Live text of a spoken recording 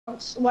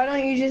Why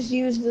don't you just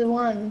use the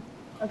one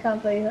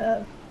account that you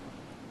have?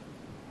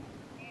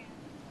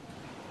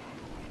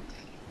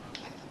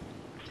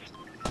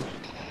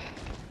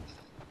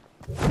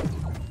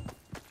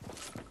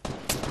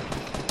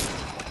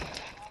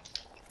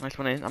 Nice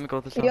one, I'm gonna go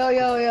with this house.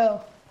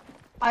 Yo.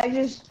 I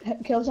just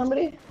killed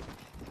somebody.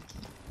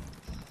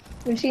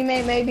 Your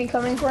teammate may be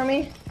coming for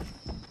me.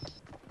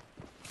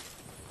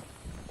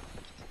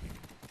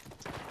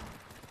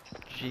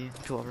 G,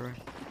 two over.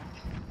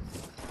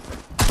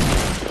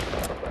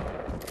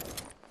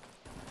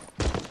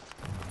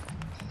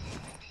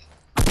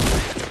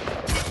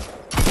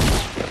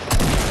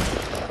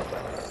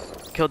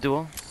 Kill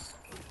duo.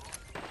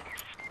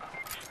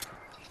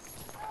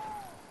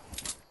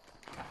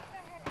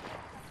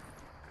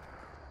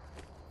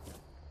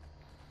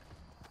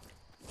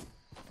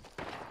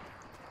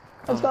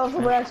 Let's go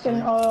for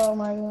Braxton. Oh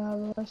my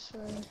god, I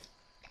swear.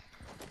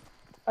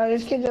 Alright,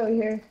 there's kids over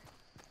here.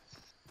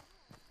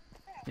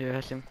 Yeah, I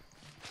see him.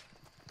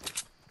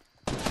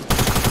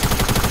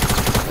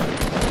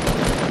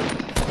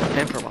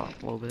 Him for a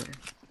little bit.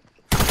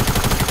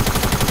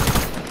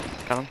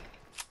 Got him.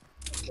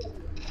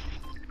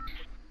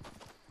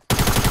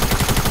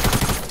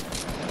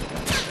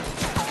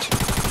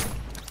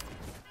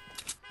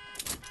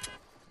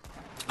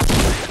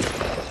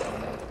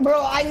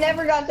 Bro, I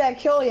never got that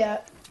kill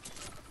yet.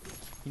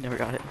 You never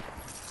got it.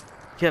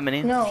 You have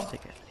mini? No. Just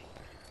take it.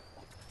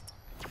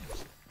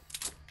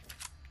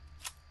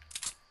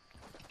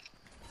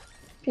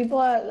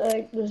 People at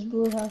like this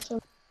blue house.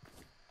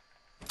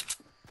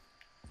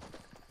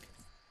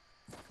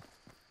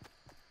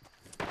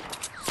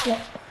 Yeah.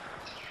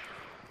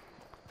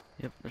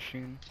 Yep,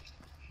 machine.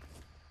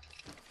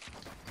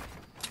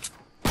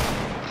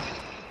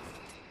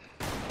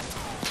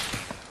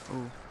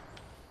 Ooh.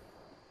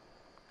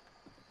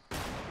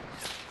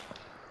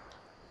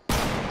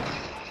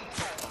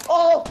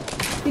 Oh!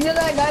 You know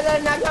that guy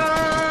that knocked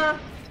on?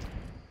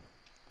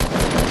 You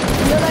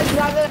know that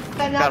guy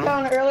that knocked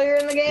on earlier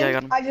in the game? Yeah, I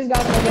got him. I just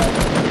got him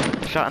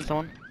again. Shot on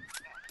someone.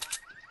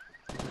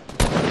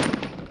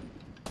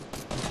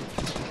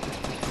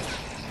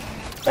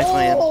 Nice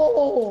one, Ian.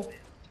 Oh!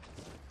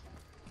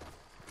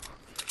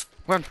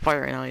 We're on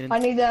fire right now, Aiden. I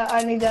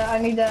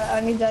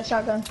need that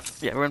shotgun.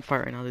 Yeah, we're on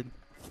fire right now, dude.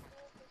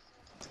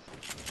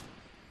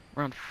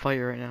 We're on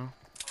fire right now.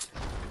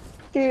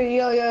 Dude,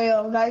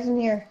 yo, guys in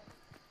here.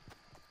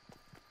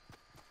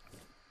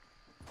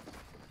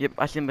 Yep,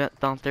 I see him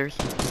downstairs.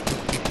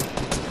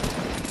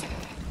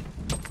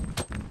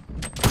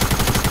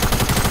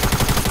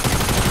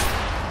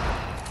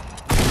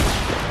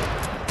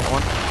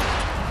 One.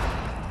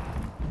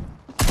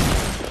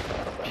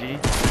 G.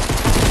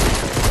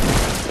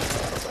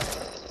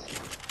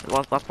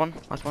 Last one.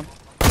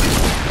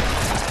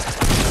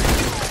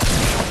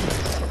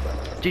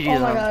 GG. Oh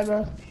my god,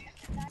 bro.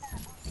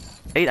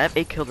 8, I have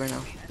 8 killed right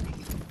now.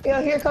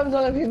 Yo, here comes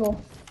other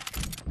people.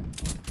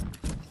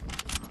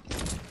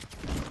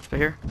 So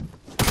here.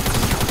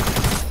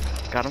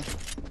 Got him.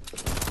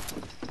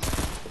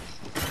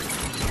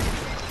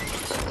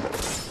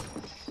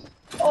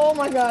 Oh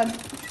my god.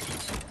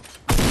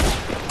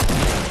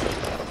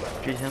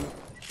 GG him.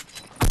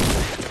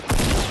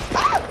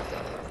 Ah!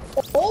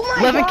 Oh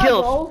my 11 god,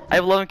 kills. bro. I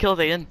have 11 kills,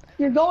 Aiden.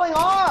 You're going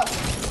off.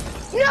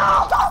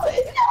 No!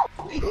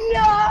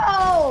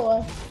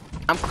 No!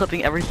 I'm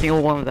clipping every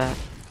single one of that.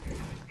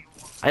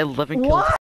 I have 11 kills. What?